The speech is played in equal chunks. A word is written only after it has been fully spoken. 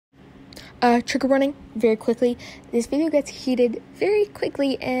Trigger warning, very quickly. This video gets heated very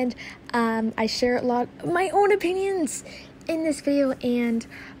quickly, and I share a lot of my own opinions in this video, and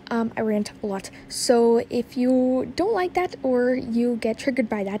I rant a lot. So if you don't like that or you get triggered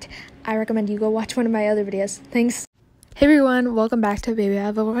by that, I recommend you go watch one of my other videos. Thanks. Hey everyone, welcome back to Baby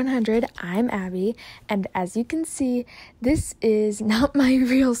Have Over 100. I'm Abby, and as you can see, this is not my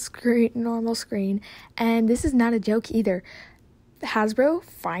real normal screen, and this is not a joke either. Hasbro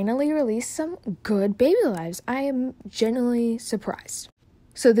finally released some good Baby Lives. I am genuinely surprised.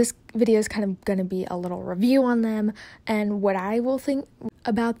 So this video is kind of going to be a little review on them and what I will think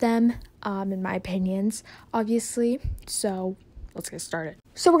about them, in my opinions, obviously. So let's get started.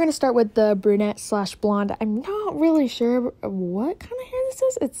 So we're going to start with the brunette/blonde. I'm not really sure what kind of hair this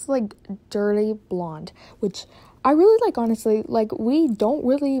is. It's like dirty blonde, which I really like, honestly. Like, we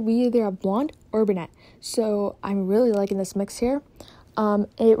either have blonde or brunette. So I'm really liking this mix here.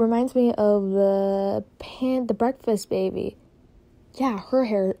 It reminds me of the Breakfast Baby. Yeah, her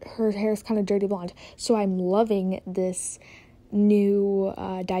hair is kind of dirty blonde. So I'm loving this new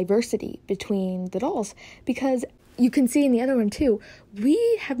diversity between the dolls, because you can see in the other one too,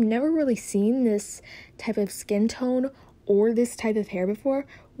 we have never really seen this type of skin tone or this type of hair before,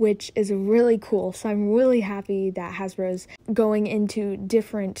 which is really cool. So I'm really happy that Hasbro's going into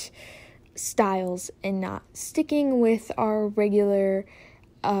different styles and not sticking with our regular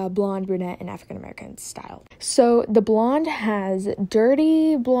blonde, brunette, and African American style. So the blonde has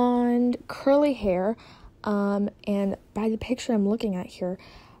dirty blonde curly hair, and by the picture I'm looking at here,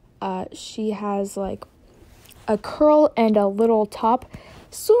 she has like a curl and a little top,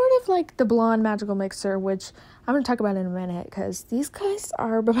 sort of like the blonde magical mixer, which I'm going to talk about in a minute, because these guys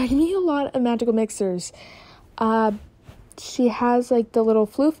are reminding me a lot of magical mixers. She has like the little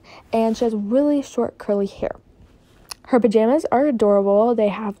floof, and she has really short curly hair. Her pajamas are adorable. They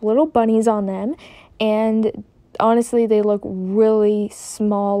have little bunnies on them, and honestly, they look really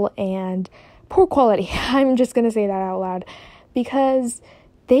small and poor quality. I'm just going to say that out loud, because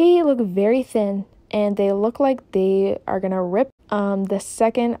they look very thin, and they look like they are going to rip the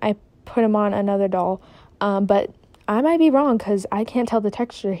second I put them on another doll. But I might be wrong, because I can't tell the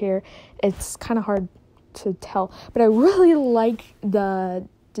texture here. It's kind of hard to tell, but I really like the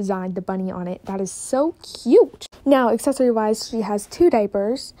design, the bunny on it. That is so cute. Now, accessory wise, she has 2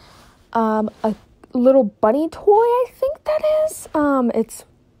 diapers, a little bunny toy, I think that is. It's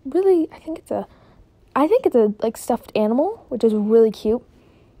really, I think it's a like stuffed animal, which is really cute.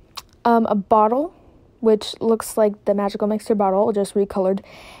 A bottle, which looks like the magical mixer bottle, just recolored,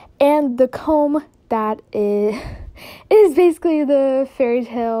 and the comb that is basically the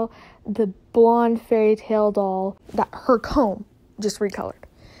blonde fairy tale doll, that her comb just recolored,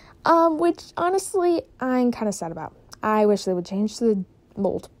 which honestly I'm kind of sad about. I wish they would change the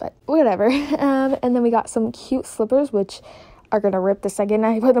mold, but whatever. And then we got some cute slippers, which are gonna rip the second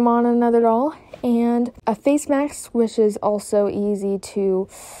I put them on another doll, and a face mask, which is also easy to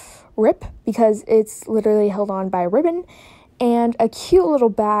rip because it's literally held on by a ribbon, and a cute little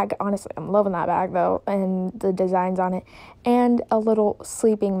bag. Honestly, I'm loving that bag though, and the designs on it, and a little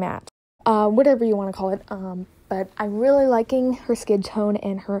sleeping mat, whatever you want to call it. But I'm really liking her skin tone,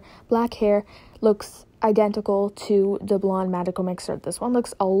 and her black hair looks identical to the blonde magical mixer. This one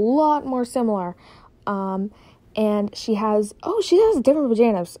looks a lot more similar. And she has different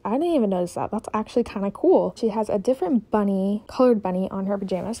pajamas. I didn't even notice that. That's actually kind of cool. She has a different colored bunny on her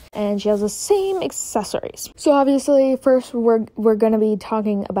pajamas, and she has the same accessories. So obviously, first we're gonna be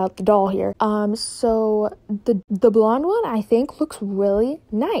talking about the doll here. So the blonde one, I think, looks really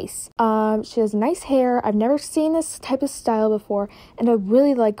nice. She has nice hair. I've never seen this type of style before, and I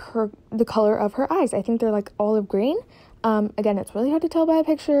really like the color of her eyes. I think they're like olive green. Again, it's really hard to tell by a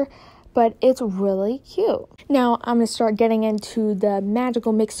picture, but it's really cute. Now, I'm going to start getting into the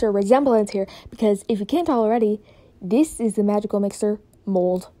magical mixer resemblance here, because if you can't tell already, this is the magical mixer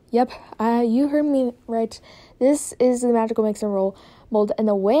mold. Yep, you heard me right. This is the magical mixer mold, and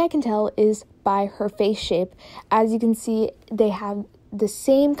the way I can tell is by her face shape. As you can see, they have the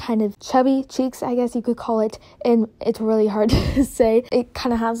same kind of chubby cheeks, I guess you could call it, and it's really hard to say. It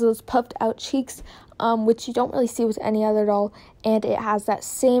kind of has those puffed out cheeks, which you don't really see with any other doll, and it has that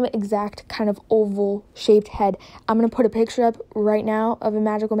same exact kind of oval shaped head. I'm going to put a picture up right now of my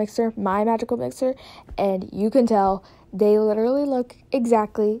magical mixer, and you can tell they literally look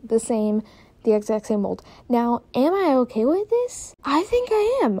exactly the same, the exact same mold. Now, am I okay with this? I think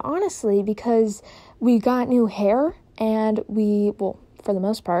I am, honestly, because we got new hair, and for the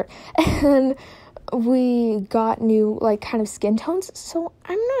most part, and we got new, like, kind of skin tones. So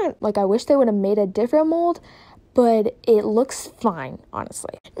I'm not, like, I wish they would have made a different mold, but it looks fine,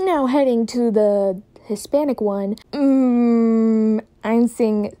 honestly. Now, heading to the Hispanic one, I'm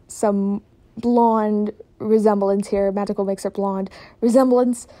seeing some blonde resemblance here, magical mixer blonde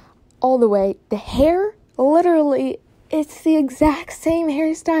resemblance all the way. The hair, literally, it's the exact same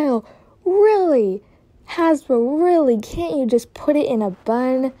hairstyle. Really? Hasbro, really? Can't you just put it in a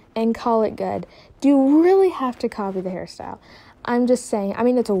bun and call it good? Do you really have to copy the hairstyle? I'm just saying, I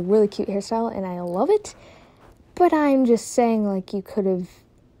mean, it's a really cute hairstyle and I love it, but I'm just saying, like, you could have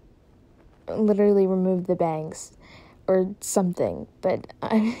literally removed the bangs or something. But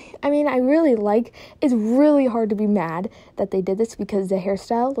I mean, I really like, it's really hard to be mad that they did this because the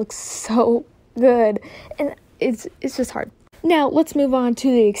hairstyle looks so good and it's just hard. Now, let's move on to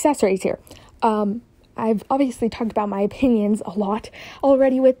the accessories here. I've obviously talked about my opinions a lot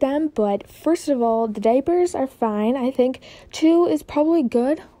already with them, but first of all, the diapers are fine. I think 2 is probably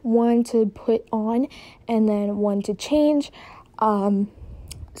good, 1 to put on and then 1 to change. So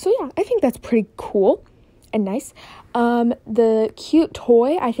yeah, I think that's pretty cool and nice. The cute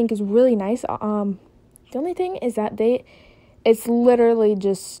toy I think is really nice. The only thing is that it's literally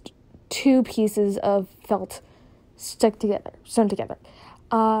just 2 pieces of felt sewn together.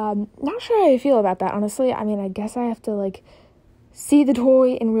 Not sure how I feel about that, honestly. I mean, I guess I have to, like, see the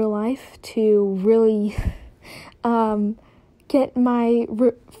toy in real life to really, get my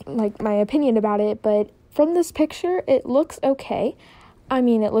opinion about it, but from this picture, it looks okay. I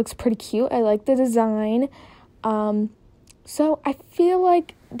mean, it looks pretty cute. I like the design. So I feel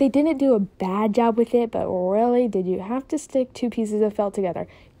like they didn't do a bad job with it, but really, did you have to stick 2 pieces of felt together?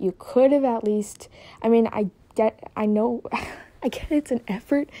 You could have at least, I mean, I know, I get it's an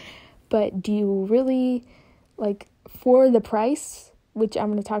effort, but do you really, like, for the price, which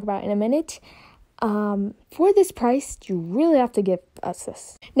I'm going to talk about in a minute, for this price, do you really have to give us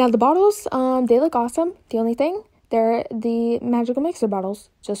this? Now, the bottles, they look awesome. The only thing, they're the magical mixer bottles,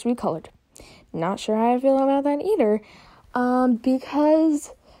 just recolored. Not sure how I feel about that either,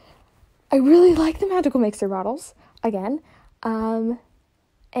 because I really like the magical mixer bottles, again, and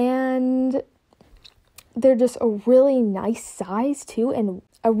they're just a really nice size too, and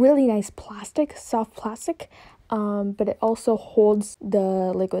a really nice plastic, soft plastic, but it also holds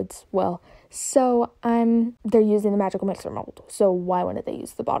the liquids well. So they're using the magical mixer mold, so why wouldn't they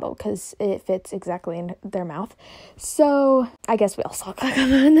use the bottle? Because it fits exactly in their mouth. So I guess we all suck like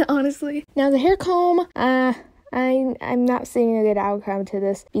them, honestly. Now the hair comb, I'm not seeing a good outcome to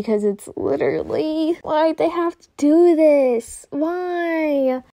this because it's literally, why they have to do this?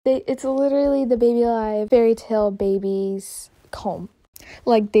 Why? It's literally the Baby Alive Fairy Tale Babies comb.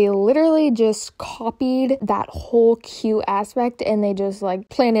 Like, they literally just copied that whole cute aspect and they just, like,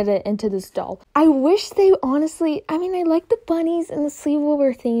 planted it into this doll. I wish they honestly, I mean, I like the bunnies and the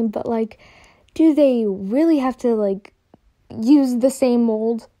Sleepover theme, but, like, do they really have to, like, use the same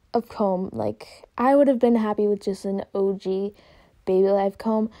mold of comb? Like, I would have been happy with just an OG Baby Alive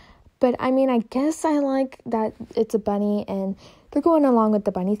comb, but I mean, I guess I like that it's a bunny and they're going along with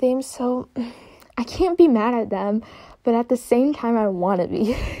the bunny theme, so I can't be mad at them, but at the same time, I want to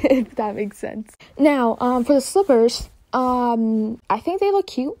be, if that makes sense. Now, for the slippers, I think they look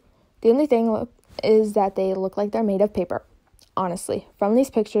cute. The only thing is that they look like they're made of paper, honestly. From these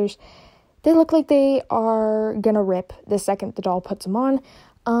pictures, they look like they are gonna rip the second the doll puts them on,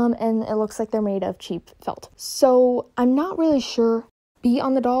 and it looks like they're made of cheap felt. So I'm not really sure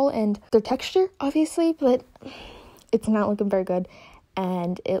on the doll and their texture, obviously, but it's not looking very good,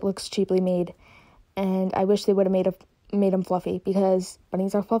 and it looks cheaply made, and I wish they would have made them fluffy, because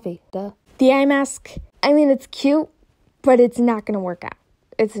bunnies are fluffy, duh. The eye mask, I mean, it's cute, but it's not gonna work out.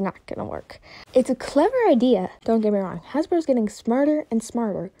 It's not gonna work. It's a clever idea, don't get me wrong. Hasbro's getting smarter and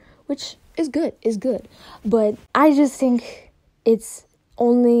smarter, which is good, but I just think it's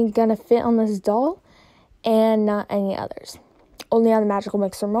only gonna fit on this doll and not any others. Only on the magical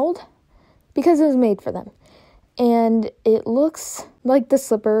mixer mold, because it was made for them. And it looks like the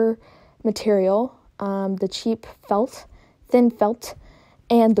slipper material, the cheap felt, thin felt,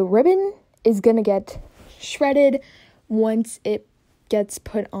 and the ribbon is gonna get shredded once it gets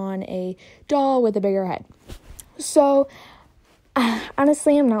put on a doll with a bigger head. So,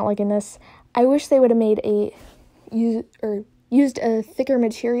 honestly, I'm not liking this. I wish they would have used a thicker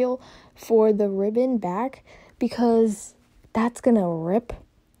material for the ribbon back, because that's gonna rip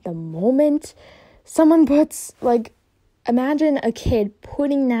the moment someone puts, like, imagine a kid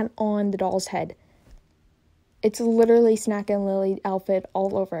putting that on the doll's head. It's literally Snack and Lily outfit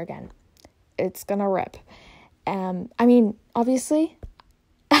all over again. It's gonna rip. I mean, obviously,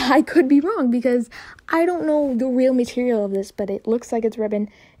 I could be wrong because I don't know the real material of this, but it looks like it's ribbon,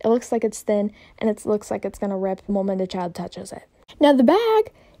 it looks like it's thin, and it looks like it's gonna rip the moment the child touches it. Now the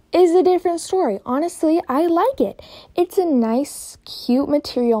bag is a different story. Honestly, I like it. It's a nice, cute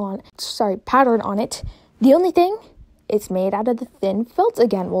pattern on it. The only thing, it's made out of the thin felt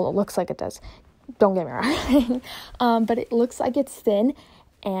again. Well, it looks like it does. Don't get me wrong. But it looks like it's thin,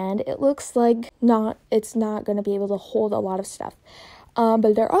 and it looks like it's not gonna be able to hold a lot of stuff.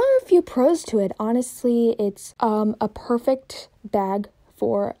 But there are a few pros to it. Honestly, it's a perfect bag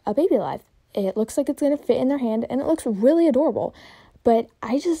for a baby alive. It looks like it's going to fit in their hand, and it looks really adorable. But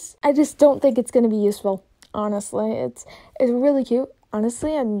I just don't think it's going to be useful, honestly. It's really cute.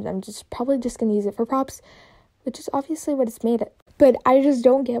 Honestly, I'm probably just going to use it for props, which is obviously what it's made of. But I just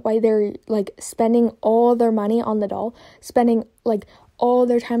don't get why they're, like, spending all their money on the doll, spending, like, all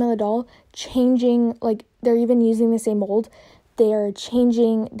their time on the doll, changing, like, they're even using the same mold. They are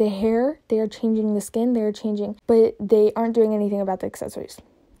changing the hair, they are changing the skin, but they aren't doing anything about the accessories.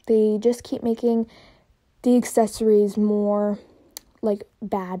 They just keep making the accessories more, like,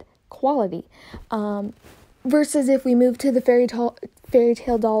 bad quality. Versus if we move to the fairy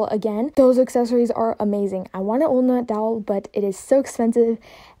tale doll again, those accessories are amazing. I want to own that doll, but it is so expensive,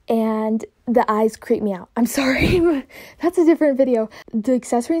 and the eyes creep me out. I'm sorry, but that's a different video. The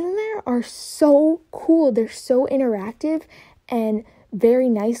accessories in there are so cool. They're so interactive and very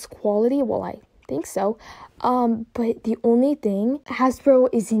nice quality. Well, I think so. But the only thing, Hasbro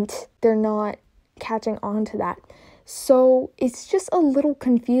they're not catching on to that. So it's just a little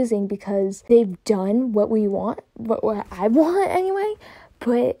confusing because they've done what we want, what I want anyway,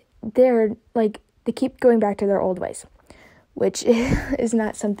 but they keep going back to their old ways, which is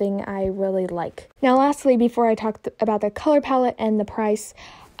not something I really like. Now, lastly, before I talk about the color palette and the price,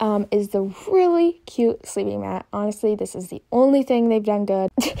 is the really cute sleeping mat. Honestly, this is the only thing they've done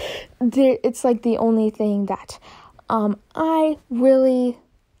good. It's like the only thing that I really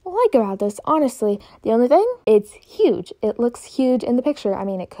like about this. Honestly, the only thing, it's huge. It looks huge in the picture. I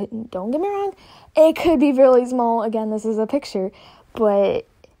mean, don't get me wrong, it could be really small. Again, this is a picture, but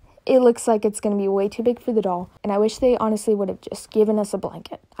it looks like it's going to be way too big for the doll. And I wish they honestly would have just given us a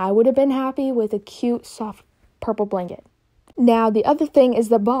blanket. I would have been happy with a cute, soft purple blanket. Now, the other thing is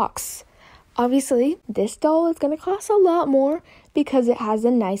the box. Obviously, this doll is going to cost a lot more because it has a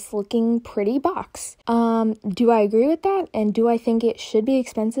nice looking, pretty box. Do I agree with that? And do I think it should be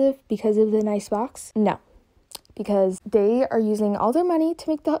expensive because of the nice box? No, because they are using all their money to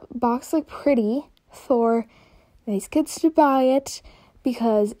make the box look pretty for nice kids to buy it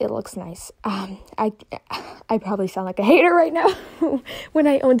because it looks nice. I probably sound like a hater right now when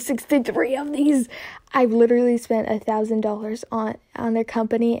I own 63 of these. I've literally spent $1,000 on their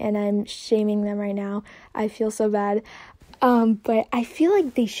company, and I'm shaming them right now. I feel so bad. But I feel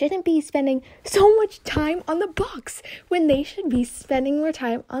like they shouldn't be spending so much time on the box when they should be spending more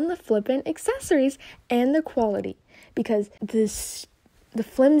time on the flippin' accessories and the quality, because the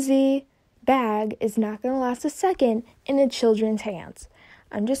flimsy bag is not going to last a second in a children's hands.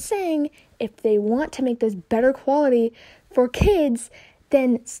 I'm just saying, if they want to make this better quality for kids,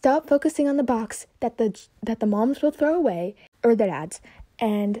 then stop focusing on the box that the moms will throw away, or the dads,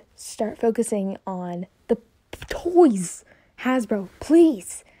 and start focusing on the toys. Hasbro,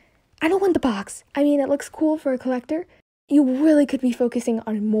 please. I don't want the box. I mean, it looks cool for a collector. You really could be focusing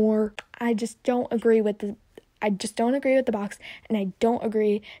on more. I just don't agree with the box, and I don't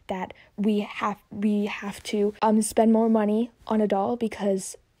agree that we have to spend more money on a doll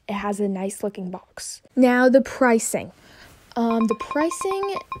because it has a nice looking box. Now, the pricing. The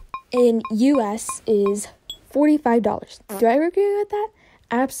pricing in US is $45. Do I agree with that?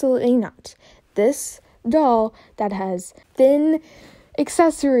 Absolutely not. This doll that has thin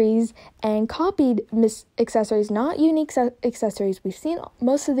accessories and copied accessories, not unique accessories. We've seen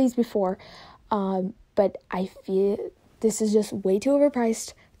most of these before, but I feel this is just way too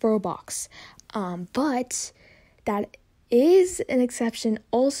overpriced for a box. But that is an exception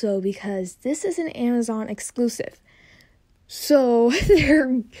also because this is an Amazon exclusive. So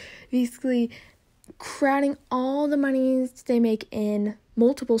they're basically crowding all the monies they make in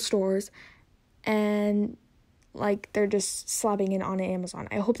multiple stores, and like they're just slapping it on Amazon.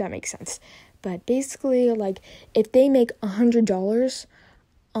 I hope that makes sense. But basically, like, if they make $100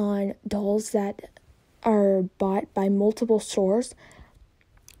 on dolls that are bought by multiple stores,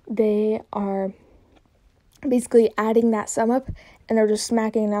 they are basically adding that sum up, and they're just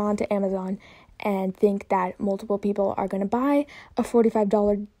smacking it onto Amazon and think that multiple people are going to buy a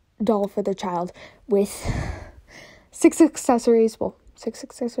 $45 doll for their child with 6 accessories,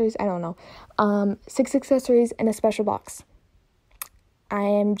 I don't know, 6 accessories and a special box. I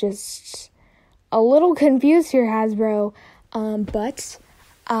am just a little confused here, Hasbro. But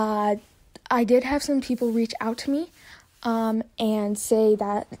I did have some people reach out to me and say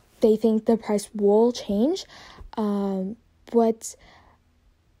that they think the price will change. But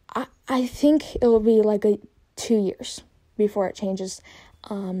I think it will be like 2 years before it changes.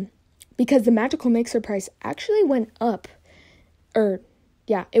 Because the Magical Mixer price actually went up.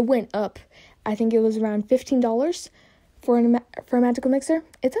 It went up. I think it was around $15 for a Magical Mixer.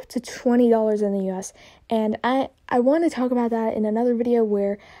 It's up to $20 in the US. And I want to talk about that in another video,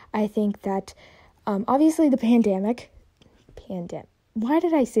 where I think that obviously the pandemic. Why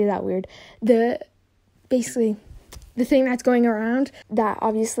did I say that weird? Basically the thing that's going around that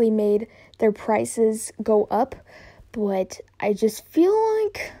obviously made their prices go up. But I just feel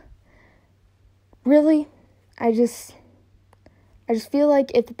like, really, I just feel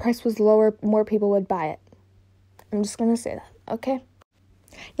like if the price was lower, more people would buy it. I'm just going to say that, okay?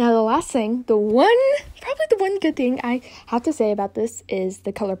 Now, the last thing, probably the one good thing I have to say about this is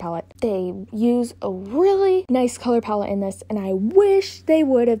the color palette. They use a really nice color palette in this, and I wish they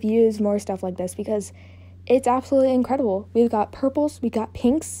would have used more stuff like this, because it's absolutely incredible. We've got purples, we got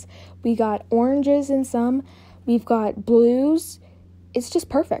pinks, we got oranges in some, we've got blues. It's just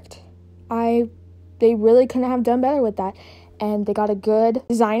perfect. They really couldn't have done better with that. And they got a good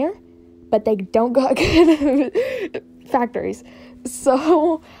designer, but they don't got good factories.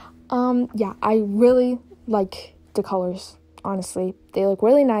 So, I really like the colors, honestly. They look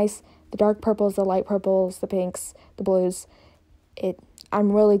really nice. The dark purples, the light purples, the pinks, the blues.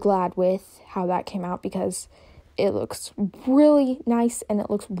 I'm really glad with how that came out, because it looks really nice and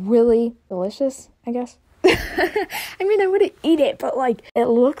it looks really delicious, I guess. I mean, I wouldn't eat it, but it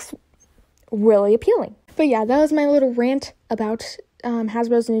looks really appealing. But yeah, that was my little rant about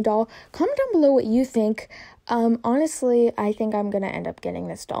Hasbro's new doll. Comment down below what you think. Honestly, I think I'm gonna end up getting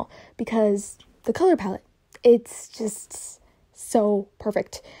this doll, because the color palette, it's just so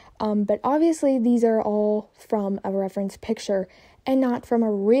perfect. But obviously these are all from a reference picture and not from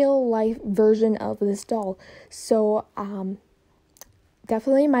a real life version of this doll. So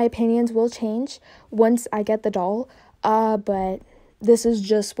definitely my opinions will change once I get the doll. But this is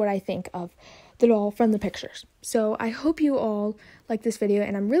just what I think of the doll from the pictures. So I hope you all like this video,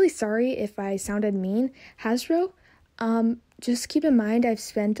 and I'm really sorry if I sounded mean. Hasbro, just keep in mind I've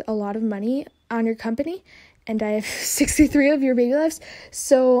spent a lot of money on your company, and I have 63 of your baby lives,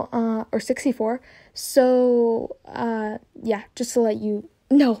 so, or 64, so, yeah, just to let you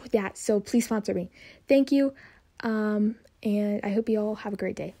know that, so please sponsor me. Thank you, and I hope you all have a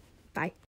great day.